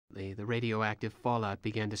The radioactive fallout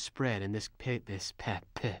began to spread, and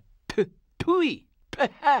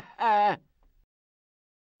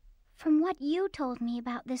From what you told me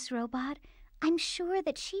about this robot, I'm sure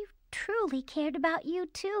that she truly cared about you,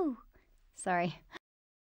 too. Sorry.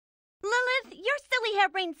 Lilith, your silly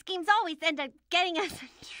harebrained schemes always end up getting us in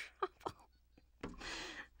trouble.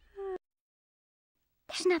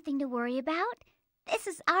 There's nothing to worry about. This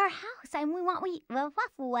is our house, and we want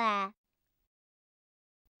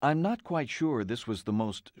I'm not quite sure this was the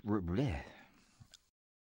most... It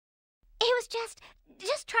was just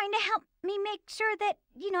trying to help me make sure that,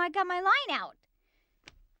 I got my line out.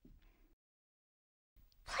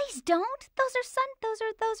 Please don't. Those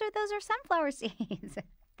are sunflower seeds.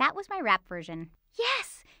 That was my rap version.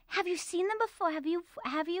 Yes. Have you seen them before? Have you?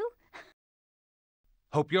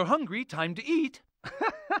 Hope you're hungry. Time to eat.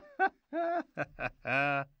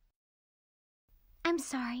 I'm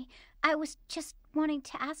sorry. I was just wanting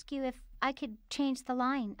to ask you if I could change the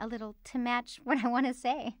line a little to match what I want to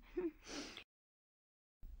say.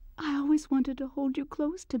 I always wanted to hold you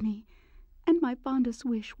close to me, and my fondest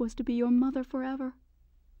wish was to be your mother forever.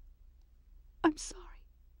 I'm sorry.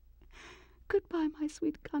 Goodbye, my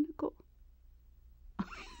sweet Kaneko.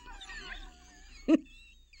 Great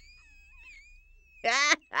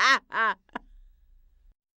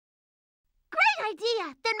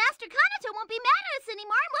idea! Then Master Kanata won't be mad at us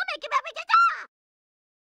anymore, and we'll make him happy.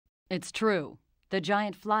 It's true. The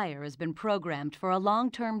giant flyer has been programmed for a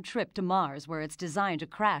long-term trip to Mars where it's designed to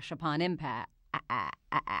crash upon impact.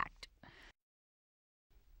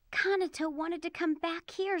 Kanata wanted to come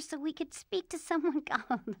back here so we could speak to someone.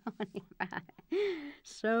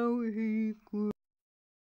 So he could.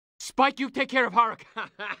 Spike, you take care of Haruka.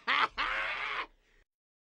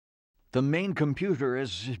 The main computer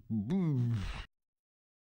is...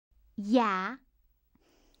 Yeah?